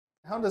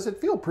How does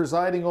it feel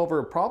presiding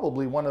over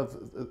probably one of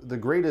the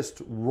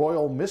greatest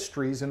royal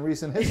mysteries in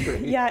recent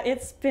history? Yeah,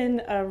 it's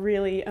been a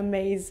really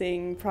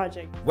amazing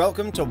project.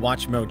 Welcome to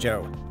Watch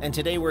Mojo, and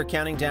today we're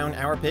counting down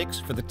our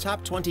picks for the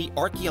top 20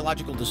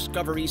 archaeological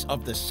discoveries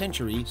of the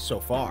century so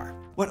far.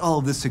 What all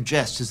of this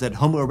suggests is that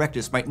Homo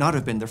erectus might not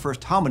have been the first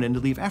hominin to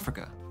leave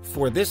Africa.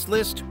 For this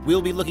list,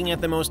 we'll be looking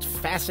at the most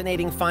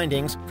fascinating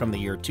findings from the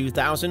year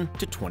 2000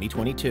 to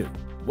 2022.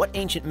 What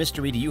ancient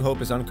mystery do you hope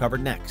is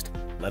uncovered next?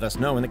 Let us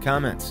know in the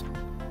comments.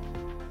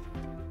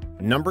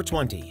 Number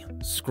 20.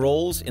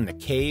 Scrolls in the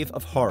Cave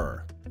of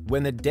Horror.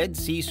 When the Dead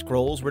Sea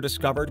Scrolls were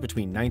discovered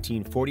between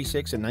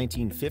 1946 and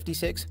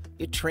 1956,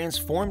 it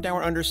transformed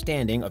our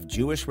understanding of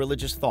Jewish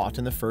religious thought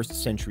in the first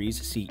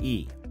centuries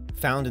CE.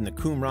 Found in the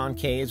Qumran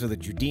caves of the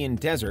Judean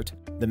desert,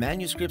 the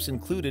manuscripts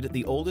included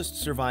the oldest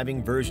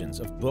surviving versions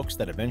of books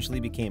that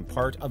eventually became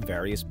part of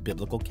various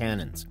biblical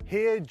canons.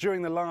 Here,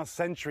 during the last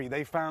century,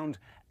 they found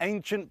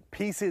ancient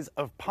pieces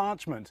of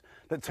parchment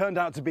that turned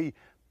out to be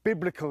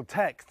biblical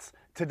texts.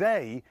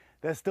 Today,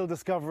 they're still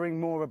discovering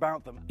more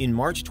about them. In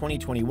March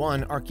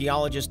 2021,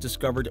 archaeologists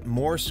discovered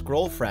more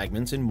scroll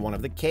fragments in one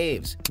of the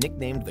caves,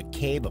 nicknamed the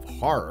Cave of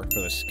Horror for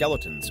the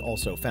skeletons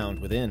also found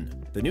within.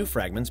 The new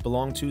fragments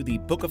belong to the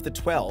Book of the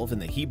 12 in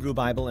the Hebrew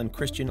Bible and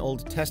Christian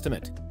Old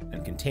Testament,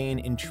 and contain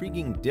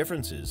intriguing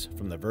differences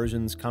from the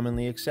versions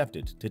commonly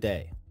accepted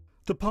today.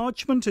 The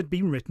parchment had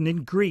been written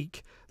in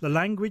Greek, the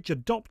language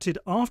adopted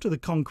after the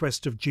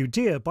conquest of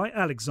Judea by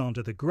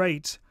Alexander the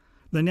Great.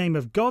 The name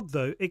of God,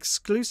 though,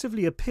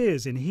 exclusively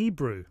appears in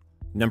Hebrew.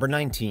 Number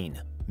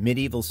 19.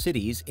 Medieval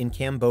cities in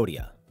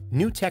Cambodia.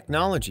 New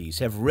technologies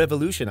have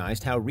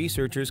revolutionized how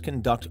researchers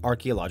conduct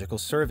archaeological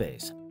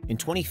surveys. In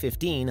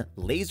 2015,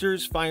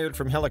 lasers fired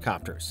from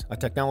helicopters, a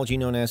technology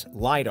known as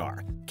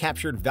LiDAR,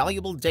 captured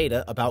valuable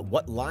data about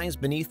what lies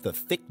beneath the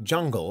thick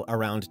jungle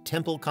around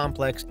temple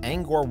complex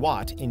Angkor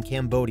Wat in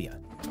Cambodia.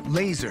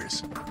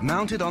 Lasers,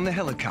 mounted on the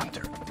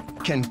helicopter,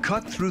 can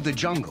cut through the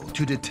jungle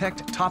to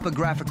detect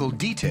topographical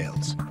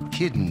details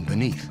hidden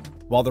beneath.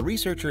 While the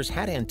researchers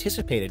had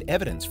anticipated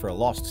evidence for a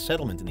lost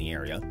settlement in the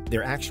area,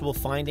 their actual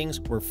findings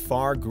were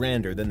far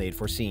grander than they'd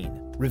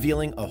foreseen,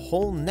 revealing a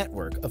whole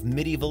network of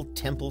medieval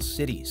temple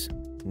cities.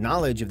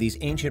 Knowledge of these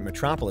ancient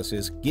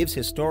metropolises gives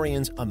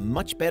historians a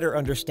much better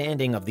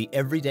understanding of the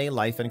everyday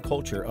life and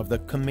culture of the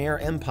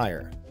Khmer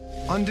Empire.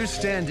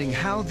 Understanding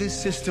how this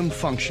system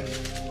functioned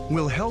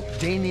will help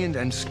Damien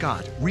and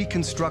Scott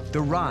reconstruct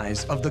the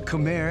rise of the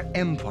Khmer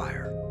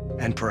Empire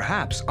and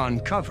perhaps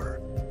uncover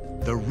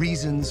the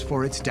reasons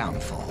for its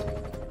downfall.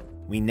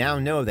 We now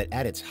know that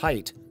at its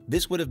height,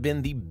 this would have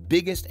been the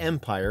biggest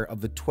empire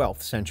of the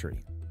 12th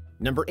century.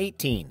 Number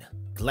 18.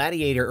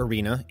 Gladiator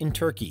Arena in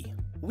Turkey.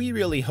 We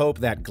really hope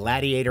that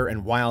gladiator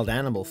and wild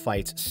animal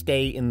fights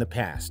stay in the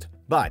past,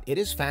 but it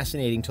is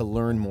fascinating to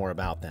learn more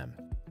about them.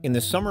 In the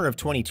summer of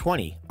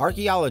 2020,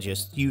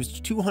 archaeologists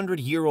used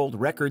 200-year-old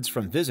records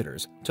from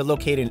visitors to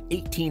locate an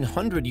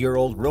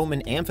 1800-year-old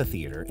Roman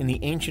amphitheater in the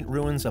ancient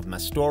ruins of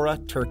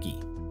Mastora, Turkey.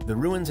 The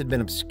ruins had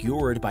been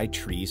obscured by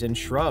trees and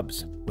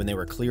shrubs. When they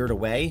were cleared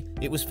away,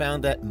 it was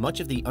found that much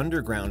of the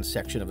underground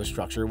section of the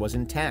structure was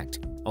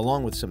intact,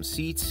 along with some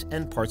seats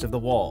and parts of the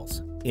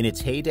walls. In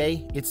its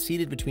heyday, it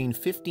seated between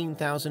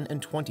 15,000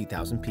 and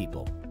 20,000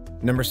 people.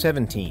 Number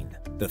 17.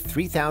 The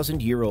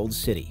 3,000-year-old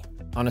city.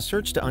 On a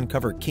search to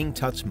uncover King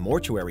Tut's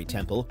mortuary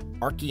temple,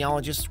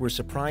 archaeologists were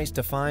surprised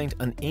to find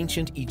an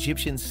ancient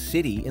Egyptian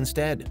city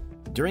instead.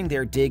 During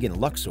their dig in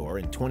Luxor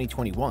in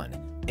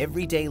 2021,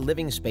 everyday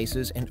living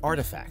spaces and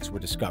artifacts were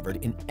discovered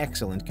in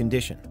excellent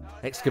condition.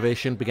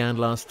 Excavation began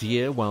last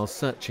year while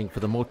searching for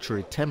the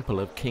mortuary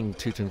temple of King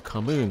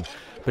Tutankhamun,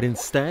 but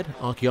instead,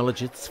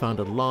 archaeologists found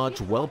a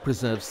large,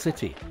 well-preserved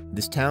city.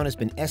 This town has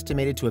been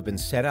estimated to have been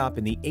set up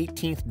in the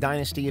 18th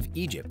dynasty of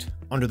Egypt,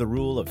 under the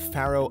rule of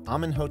Pharaoh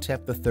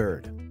Amenhotep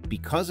III.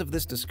 Because of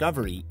this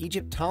discovery,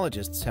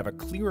 Egyptologists have a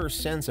clearer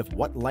sense of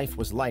what life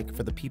was like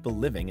for the people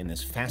living in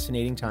this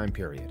fascinating time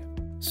period.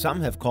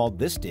 Some have called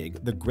this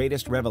dig the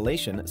greatest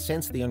revelation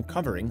since the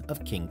uncovering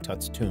of King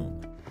Tut's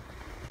tomb.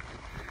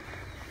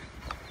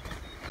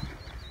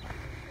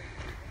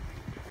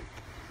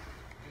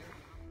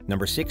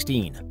 Number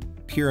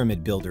 16.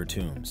 Pyramid Builder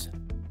Tombs.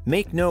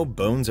 Make no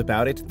bones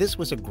about it, this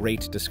was a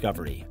great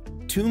discovery.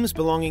 Tombs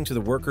belonging to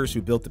the workers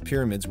who built the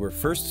pyramids were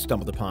first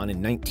stumbled upon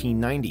in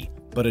 1990,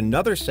 but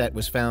another set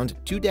was found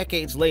 2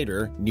 decades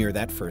later near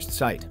that first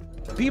site.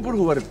 People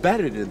who were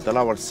buried in the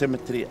lower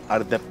cemetery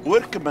are the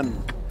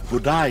workmen who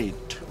died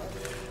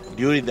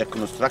during the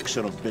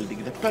construction of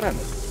building the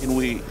pyramid. And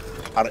we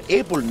are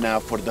able now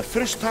for the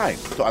first time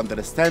to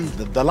understand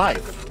the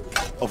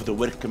life of the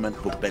workmen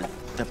who built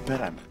the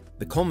pyramid.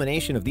 The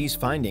culmination of these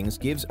findings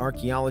gives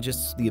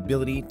archaeologists the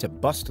ability to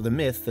bust the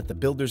myth that the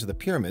builders of the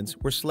pyramids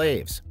were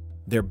slaves.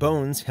 Their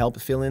bones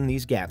help fill in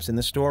these gaps in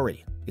the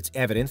story. It's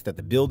evident that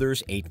the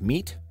builders ate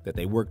meat, that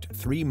they worked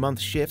 3-month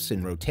shifts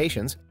in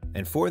rotations,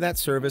 and for that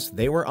service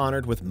they were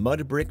honored with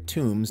mud brick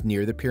tombs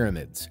near the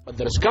pyramids.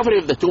 The discovery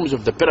of the tombs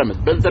of the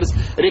pyramid builders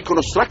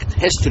reconstruct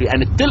history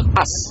and tell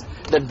us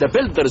that the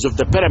builders of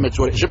the pyramids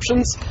were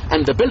Egyptians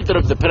and the builder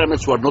of the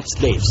pyramids were not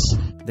slaves.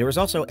 There was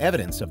also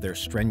evidence of their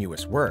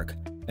strenuous work,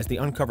 as the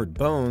uncovered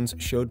bones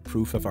showed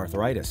proof of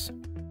arthritis.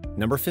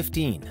 Number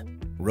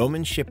 15.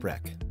 Roman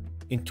shipwreck.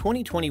 In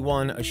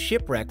 2021, a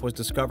shipwreck was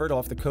discovered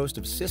off the coast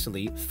of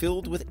Sicily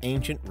filled with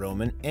ancient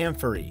Roman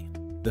amphorae.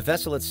 The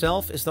vessel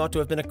itself is thought to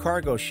have been a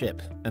cargo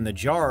ship, and the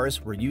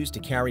jars were used to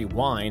carry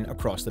wine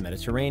across the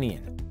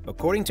Mediterranean.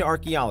 According to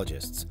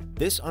archaeologists,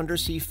 this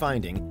undersea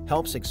finding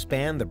helps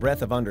expand the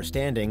breadth of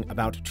understanding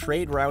about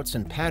trade routes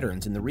and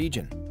patterns in the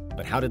region.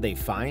 But how did they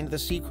find the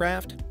sea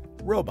craft?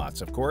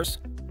 Robots, of course.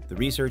 The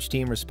research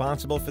team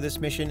responsible for this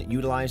mission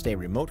utilized a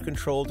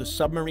remote-controlled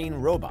submarine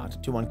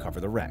robot to uncover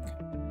the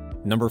wreck.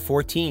 Number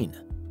 14.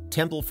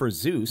 Temple for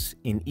Zeus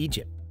in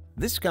Egypt.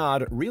 This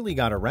god really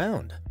got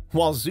around.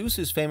 While Zeus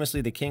is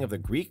famously the king of the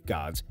Greek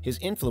gods, his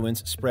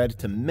influence spread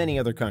to many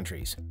other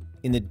countries.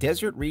 In the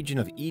desert region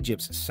of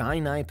Egypt's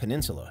Sinai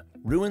Peninsula,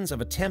 ruins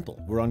of a temple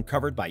were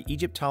uncovered by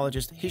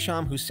Egyptologist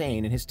Hisham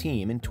Hussein and his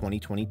team in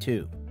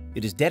 2022.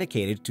 It is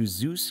dedicated to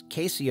Zeus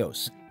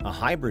Kasios, a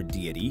hybrid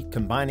deity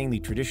combining the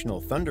traditional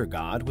thunder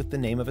god with the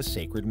name of a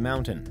sacred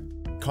mountain.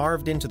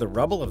 Carved into the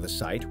rubble of the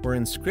site were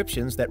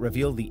inscriptions that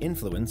reveal the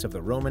influence of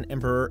the Roman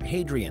Emperor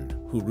Hadrian,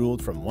 who ruled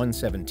from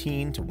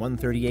 117 to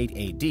 138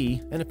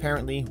 AD and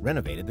apparently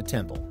renovated the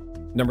temple.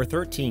 Number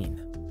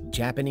 13.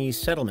 Japanese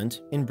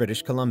settlement in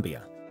British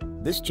Columbia.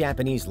 This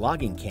Japanese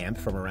logging camp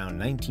from around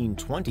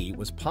 1920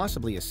 was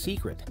possibly a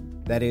secret,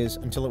 that is,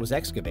 until it was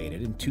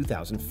excavated in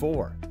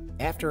 2004.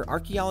 After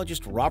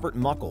archaeologist Robert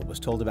Muckle was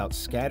told about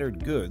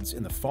scattered goods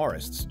in the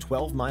forests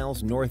 12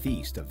 miles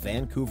northeast of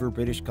Vancouver,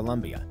 British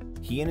Columbia,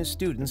 he and his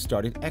students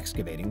started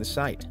excavating the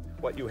site.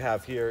 What you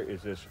have here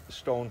is this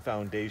stone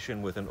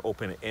foundation with an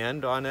open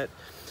end on it.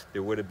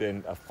 There would have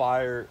been a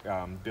fire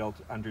built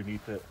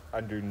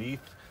underneath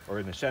or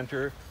in the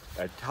center.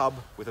 A tub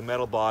with a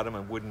metal bottom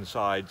and wooden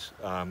sides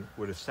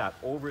would have sat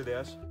over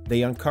this.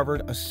 They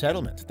uncovered a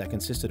settlement that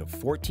consisted of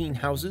 14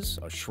 houses,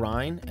 a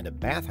shrine, and a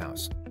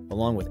bathhouse,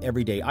 along with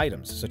everyday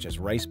items such as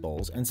rice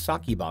bowls and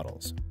sake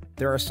bottles.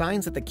 There are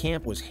signs that the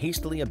camp was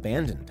hastily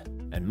abandoned,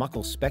 and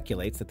Muckle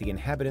speculates that the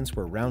inhabitants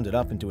were rounded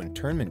up into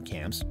internment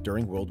camps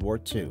during World War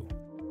II.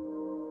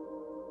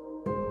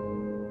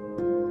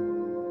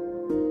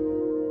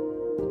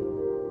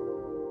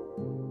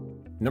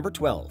 Number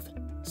 12.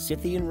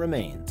 Scythian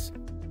remains.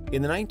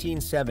 In the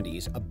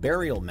 1970s, a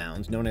burial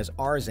mound known as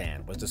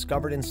Arzan was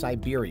discovered in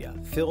Siberia,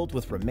 filled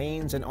with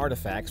remains and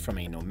artifacts from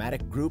a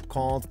nomadic group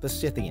called the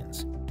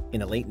Scythians. In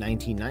the late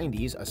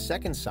 1990s, a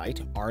second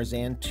site,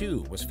 Arzan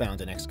II, was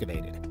found and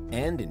excavated.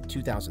 And in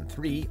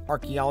 2003,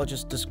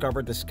 archaeologists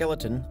discovered the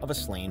skeleton of a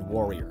slain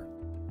warrior.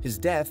 His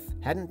death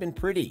hadn't been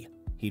pretty.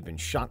 He'd been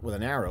shot with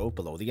an arrow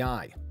below the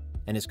eye,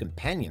 and his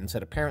companions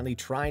had apparently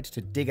tried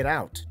to dig it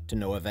out to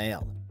no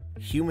avail.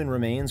 Human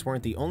remains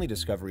weren't the only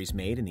discoveries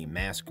made in the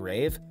mass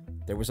grave.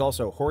 There was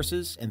also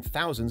horses and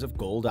thousands of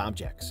gold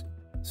objects.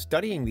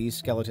 Studying these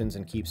skeletons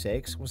and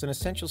keepsakes was an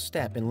essential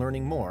step in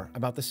learning more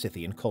about the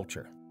Scythian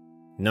culture.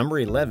 Number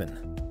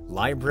 11.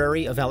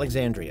 Library of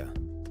Alexandria.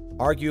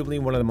 Arguably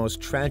one of the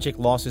most tragic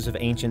losses of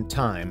ancient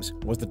times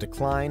was the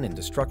decline and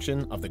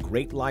destruction of the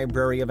Great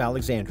Library of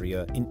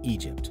Alexandria in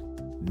Egypt.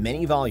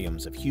 Many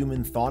volumes of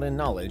human thought and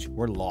knowledge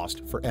were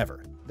lost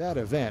forever. That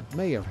event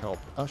may have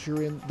helped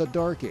usher in the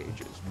Dark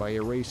Ages by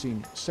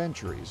erasing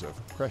centuries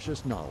of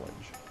precious knowledge.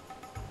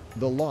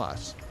 The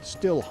loss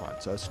still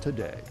haunts us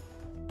today.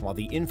 While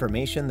the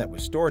information that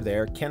was stored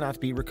there cannot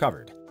be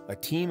recovered, a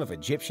team of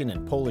Egyptian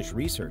and Polish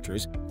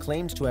researchers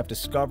claimed to have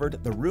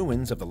discovered the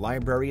ruins of the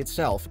library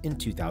itself in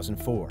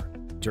 2004.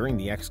 During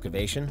the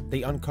excavation,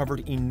 they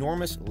uncovered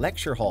enormous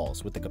lecture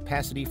halls with the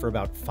capacity for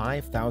about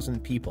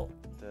 5,000 people.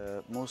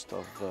 Most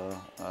of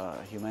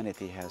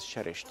humanity has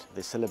cherished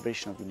the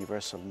celebration of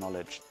universal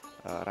knowledge,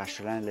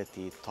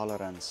 rationality,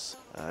 tolerance,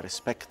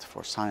 respect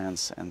for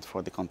science and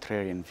for the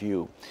contrarian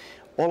view.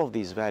 All of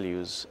these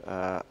values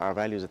are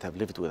values that have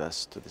lived with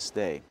us to this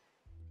day.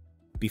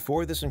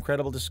 Before this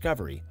incredible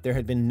discovery, there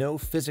had been no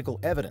physical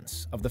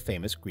evidence of the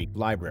famous Greek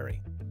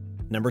library.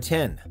 Number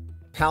 10.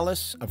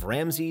 Palace of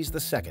Ramses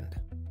II.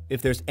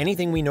 If there's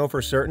anything we know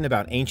for certain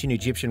about ancient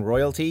Egyptian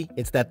royalty,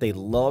 it's that they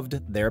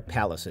loved their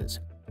palaces.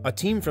 A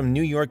team from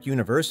New York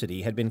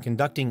University had been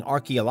conducting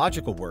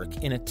archaeological work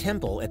in a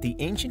temple at the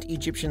ancient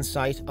Egyptian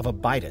site of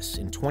Abydos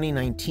in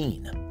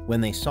 2019, when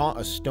they saw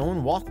a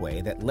stone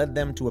walkway that led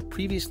them to a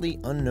previously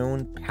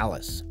unknown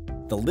palace.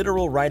 The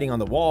literal writing on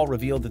the wall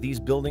revealed that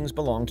these buildings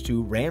belonged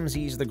to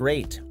Ramses the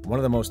Great, one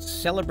of the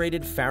most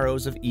celebrated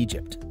pharaohs of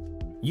Egypt.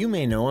 You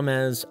may know him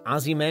as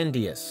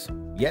Ozymandias.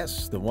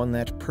 Yes, the one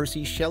that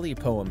Percy Shelley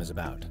poem is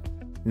about.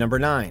 Number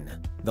 9.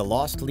 The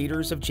Lost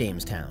Leaders of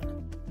Jamestown.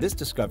 This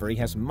discovery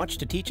has much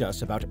to teach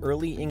us about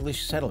early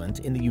English settlement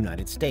in the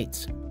United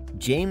States.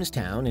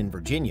 Jamestown in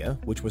Virginia,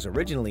 which was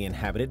originally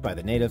inhabited by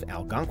the native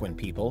Algonquin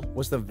people,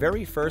 was the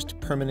very first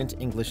permanent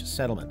English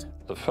settlement.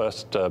 The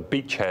first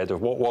beachhead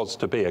of what was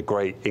to be a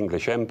great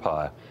English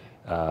empire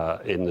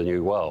in the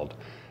New World.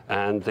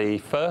 And the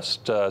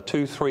first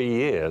 2-3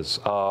 years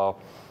are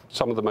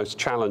some of the most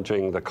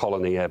challenging the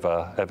colony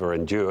ever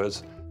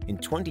endures. In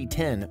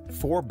 2010,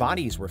 4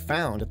 bodies were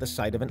found at the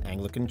site of an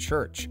Anglican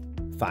church.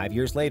 5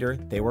 years later,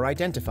 they were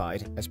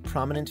identified as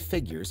prominent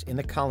figures in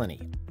the colony: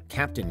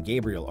 Captain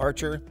Gabriel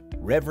Archer,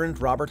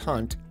 Reverend Robert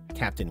Hunt,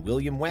 Captain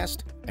William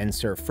West, and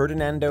Sir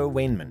Ferdinando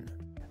Wainman.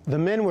 The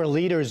men were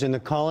leaders in the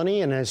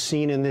colony, and as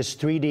seen in this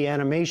 3D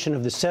animation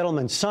of the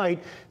settlement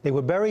site, they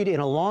were buried in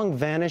a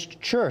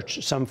long-vanished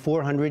church some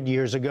 400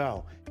 years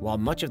ago. While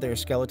much of their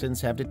skeletons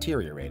have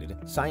deteriorated,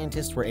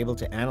 scientists were able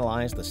to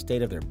analyze the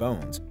state of their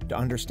bones to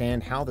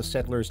understand how the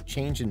settlers'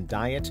 change in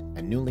diet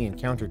and newly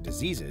encountered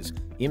diseases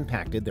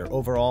impacted their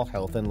overall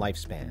health and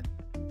lifespan.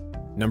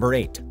 Number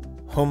 8.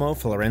 Homo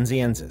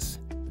floresiensis.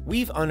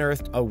 We've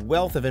unearthed a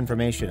wealth of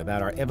information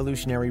about our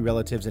evolutionary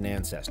relatives and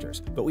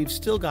ancestors, but we've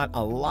still got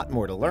a lot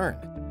more to learn.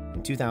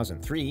 In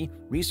 2003,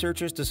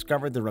 researchers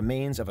discovered the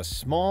remains of a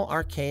small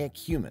archaic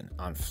human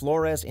on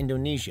Flores,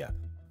 Indonesia,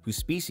 whose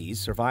species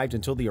survived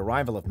until the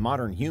arrival of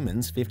modern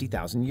humans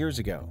 50,000 years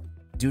ago.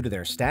 Due to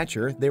their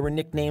stature, they were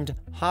nicknamed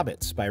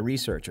hobbits by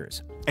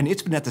researchers. And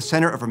it's been at the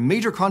center of a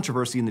major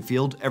controversy in the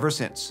field ever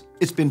since.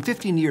 It's been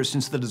 15 years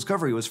since the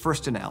discovery was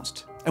first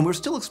announced, and we're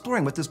still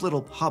exploring what this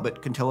little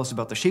hobbit can tell us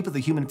about the shape of the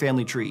human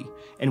family tree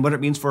and what it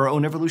means for our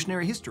own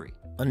evolutionary history.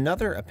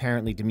 Another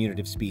apparently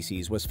diminutive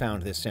species was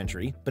found this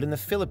century, but in the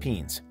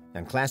Philippines,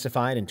 and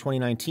classified in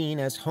 2019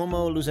 as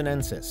Homo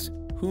luzonensis.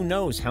 Who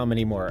knows how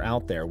many more are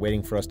out there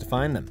waiting for us to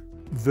find them?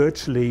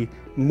 Virtually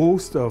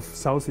most of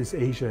Southeast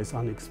Asia is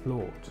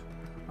unexplored.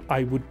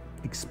 I would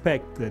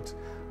expect that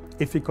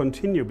if we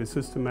continue with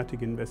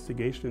systematic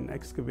investigation and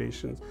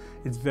excavations,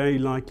 it's very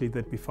likely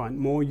that we find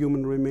more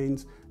human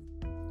remains.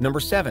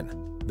 Number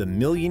 7, the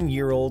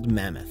million-year-old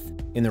mammoth.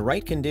 In the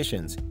right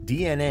conditions,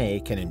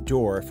 DNA can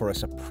endure for a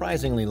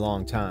surprisingly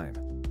long time.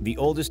 The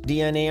oldest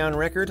DNA on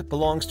record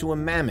belongs to a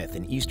mammoth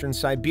in eastern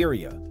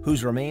Siberia,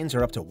 whose remains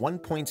are up to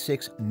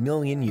 1.6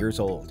 million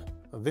years old.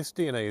 This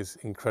DNA is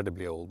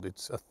incredibly old.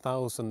 It's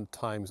 1,000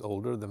 times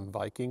older than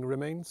Viking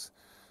remains,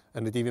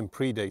 and it even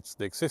predates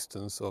the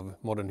existence of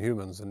modern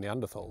humans and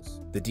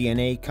Neanderthals. The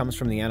DNA comes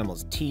from the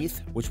animal's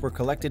teeth, which were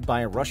collected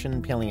by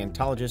Russian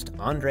paleontologist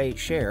Andrei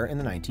Scher in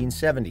the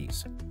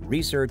 1970s.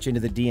 Research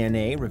into the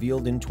DNA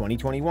revealed in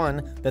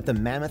 2021 that the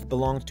mammoth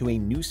belonged to a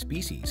new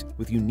species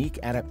with unique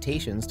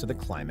adaptations to the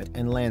climate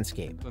and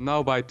landscape. So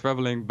now by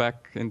traveling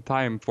back in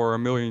time for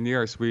 1 million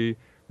years, we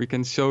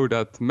can show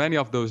that many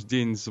of those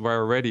genes were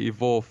already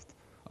evolved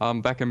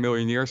back 1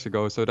 million years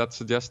ago. So that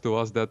suggests to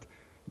us that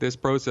this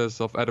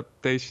process of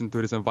adaptation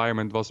to this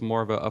environment was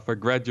more of a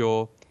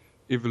gradual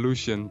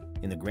evolution.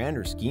 In the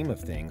grander scheme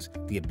of things,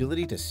 the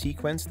ability to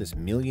sequence this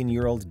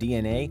million-year-old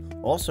DNA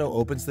also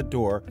opens the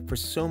door for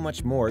so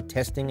much more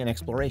testing and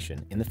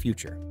exploration in the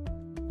future.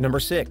 Number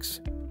 6,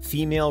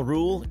 female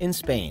rule in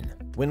Spain.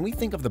 When we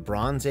think of the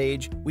Bronze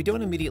Age, we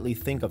don't immediately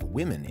think of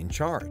women in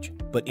charge.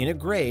 But in a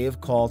grave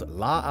called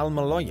La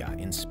Almoloya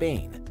in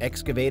Spain,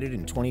 excavated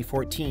in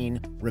 2014,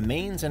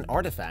 remains and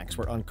artifacts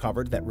were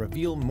uncovered that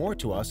reveal more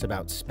to us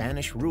about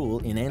Spanish rule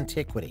in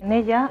antiquity. En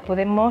ella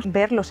podemos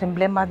ver los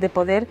emblemas de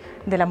poder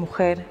de la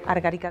mujer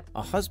argárica.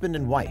 A husband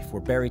and wife were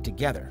buried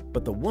together,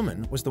 but the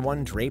woman was the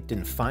one draped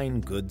in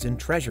fine goods and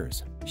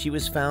treasures. She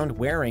was found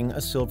wearing a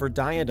silver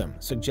diadem,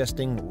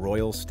 suggesting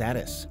royal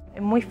status.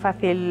 Es muy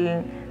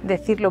fácil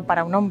decirlo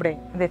para un hombre,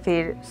 es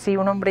decir, si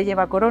un hombre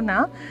lleva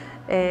corona,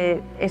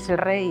 es el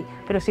rey,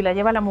 pero si la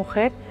lleva la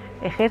mujer,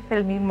 ejerce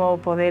el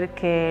mismo poder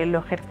que lo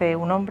ejerce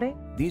un hombre.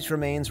 These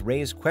remains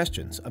raise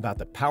questions about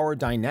the power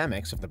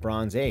dynamics of the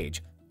Bronze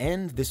Age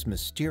and this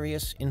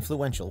mysterious,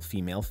 influential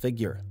female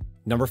figure.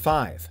 Number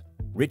 5,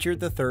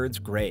 Richard III's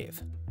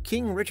grave.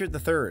 King Richard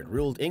III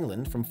ruled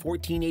England from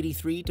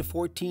 1483 to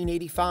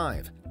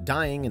 1485,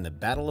 dying in the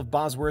Battle of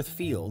Bosworth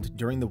Field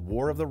during the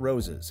War of the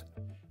Roses.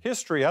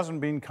 History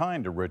hasn't been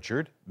kind to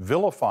Richard,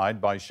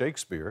 vilified by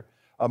Shakespeare,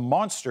 a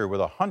monster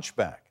with a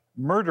hunchback,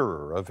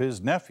 murderer of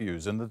his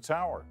nephews in the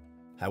Tower.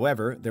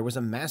 However, there was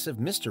a massive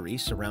mystery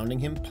surrounding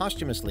him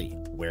posthumously.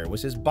 Where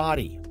was his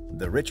body?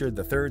 The Richard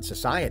III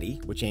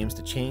Society, which aims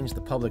to change the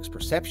public's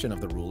perception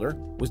of the ruler,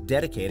 was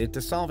dedicated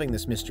to solving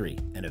this mystery,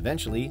 and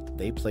eventually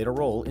they played a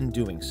role in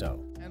doing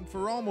so. And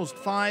for almost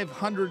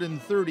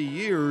 530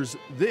 years,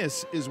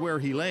 this is where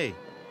he lay,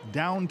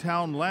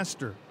 downtown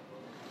Leicester,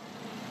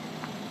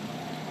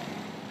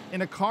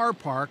 in a car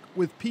park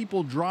with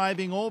people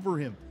driving over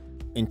him.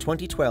 In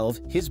 2012,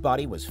 his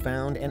body was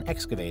found and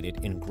excavated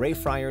in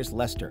Greyfriars,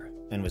 Leicester,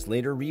 and was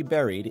later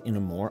reburied in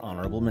a more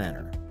honorable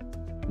manner.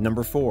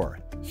 Number 4,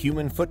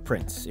 human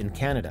footprints in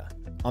Canada.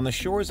 On the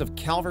shores of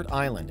Calvert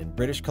Island in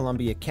British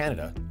Columbia,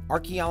 Canada,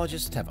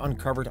 archaeologists have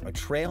uncovered a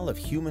trail of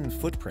human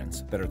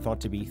footprints that are thought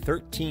to be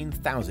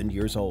 13,000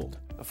 years old.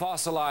 The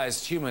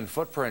fossilized human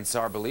footprints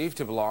are believed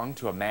to belong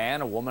to a man,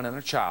 a woman, and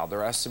a child.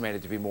 They're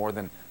estimated to be more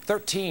than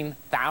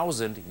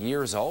 13,000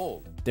 years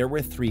old. There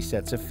were 3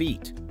 sets of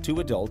feet, 2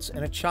 adults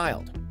and a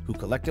child, who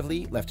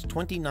collectively left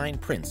 29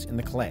 prints in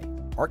the clay.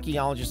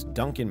 Archaeologist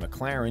Duncan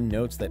McLaren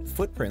notes that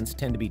footprints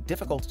tend to be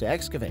difficult to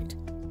excavate,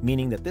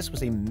 meaning that this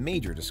was a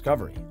major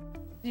discovery.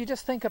 You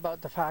just think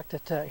about the fact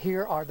that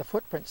here are the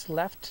footprints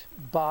left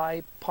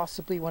by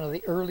possibly one of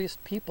the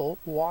earliest peoples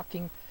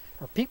walking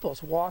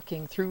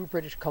through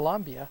British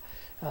Columbia,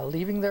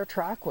 leaving their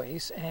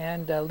trackways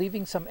and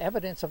leaving some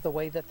evidence of the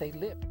way that they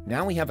lived.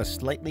 Now we have a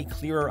slightly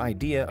clearer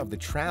idea of the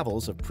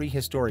travels of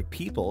prehistoric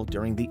people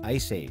during the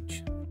Ice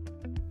Age.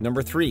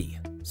 Number 3.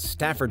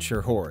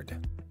 Staffordshire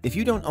Hoard. If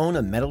you don't own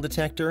a metal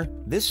detector,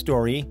 this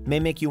story may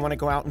make you want to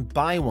go out and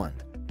buy one.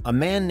 A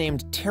man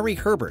named Terry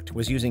Herbert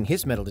was using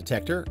his metal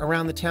detector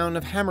around the town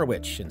of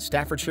Hammerwich in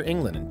Staffordshire,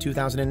 England in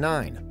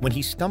 2009 when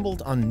he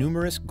stumbled on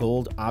numerous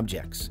gold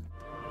objects.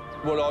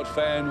 What I'd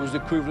found was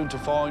equivalent to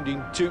finding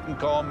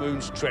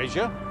Tutankhamun's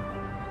treasure.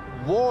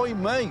 Why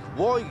me?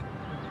 Why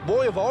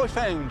have I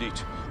found it?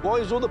 Why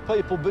has other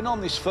people been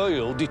on this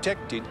field,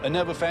 detected, and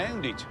never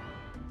found it?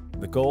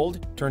 The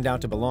gold turned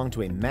out to belong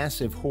to a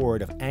massive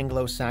hoard of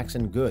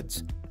Anglo-Saxon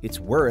goods. Its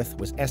worth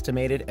was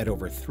estimated at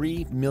over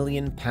 £3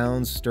 million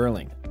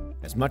sterling.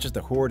 As much as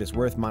the hoard is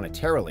worth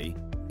monetarily,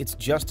 it's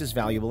just as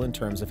valuable in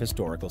terms of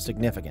historical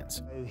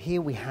significance.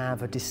 Here we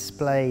have a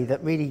display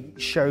that really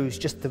shows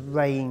just the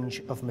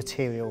range of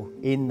material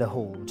in the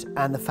hoard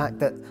and the fact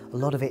that a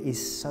lot of it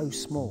is so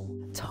small.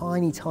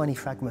 Tiny, tiny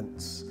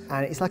fragments.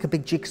 And it's like a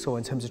big jigsaw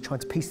in terms of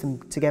trying to piece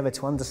them together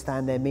to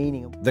understand their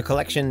meaning. The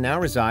collection now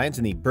resides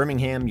in the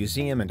Birmingham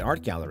Museum and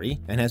Art Gallery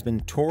and has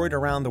been toured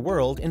around the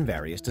world in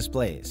various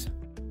displays.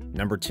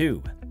 Number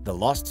 2. The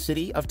Lost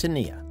City of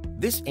Tenea.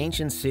 This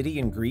ancient city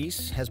in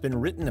Greece has been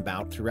written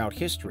about throughout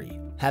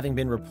history, having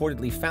been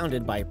reportedly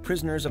founded by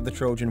prisoners of the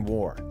Trojan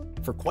War.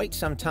 For quite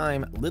some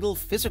time, little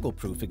physical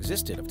proof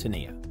existed of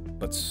Tenea,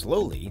 but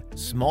slowly,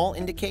 small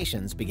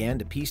indications began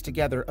to piece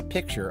together a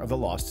picture of the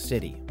lost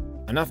city.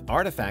 Enough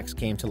artifacts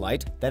came to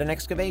light that an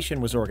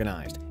excavation was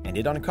organized, and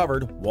it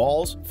uncovered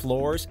walls,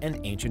 floors, and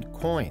ancient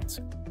coins.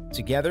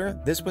 Together,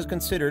 this was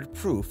considered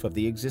proof of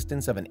the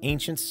existence of an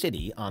ancient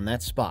city on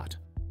that spot.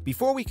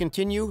 Before we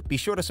continue, be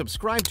sure to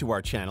subscribe to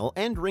our channel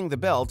and ring the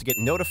bell to get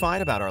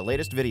notified about our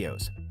latest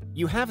videos.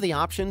 You have the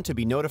option to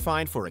be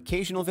notified for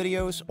occasional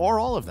videos or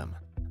all of them.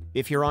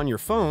 If you're on your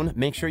phone,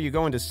 make sure you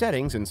go into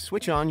Settings and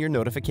switch on your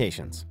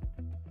notifications.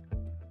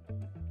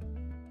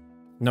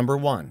 Number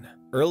 1.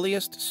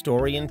 Earliest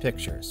story in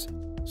pictures.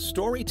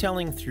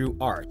 Storytelling through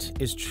art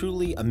is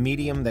truly a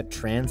medium that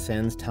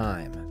transcends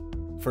time.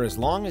 For as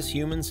long as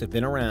humans have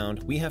been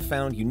around, we have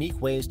found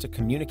unique ways to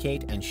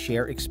communicate and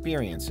share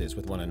experiences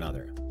with one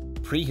another.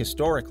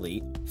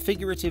 Prehistorically,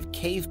 figurative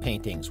cave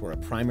paintings were a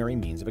primary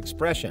means of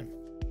expression.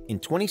 In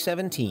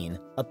 2017,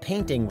 a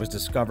painting was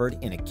discovered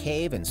in a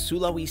cave in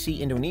Sulawesi,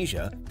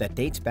 Indonesia that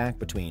dates back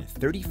between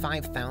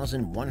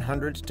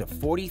 35,100 to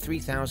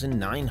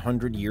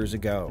 43,900 years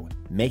ago,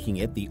 making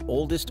it the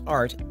oldest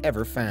art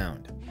ever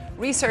found.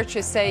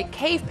 Researchers say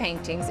cave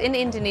paintings in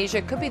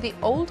Indonesia could be the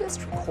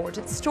oldest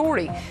recorded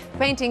story. The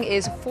painting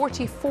is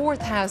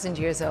 44,000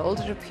 years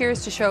old. It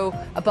appears to show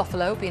a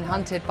buffalo being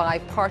hunted by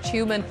part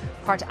human,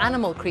 part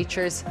animal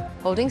creatures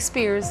holding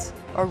spears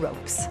or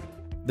ropes.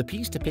 The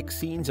piece depicts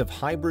scenes of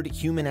hybrid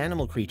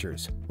human-animal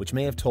creatures, which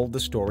may have told the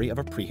story of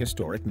a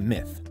prehistoric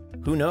myth.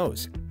 Who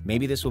knows?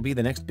 Maybe this will be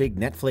the next big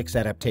Netflix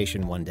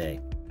adaptation one day.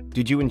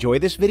 Did you enjoy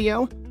this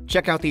video?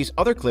 Check out these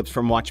other clips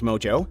from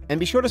WatchMojo, and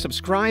be sure to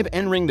subscribe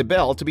and ring the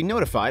bell to be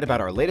notified about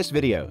our latest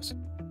videos.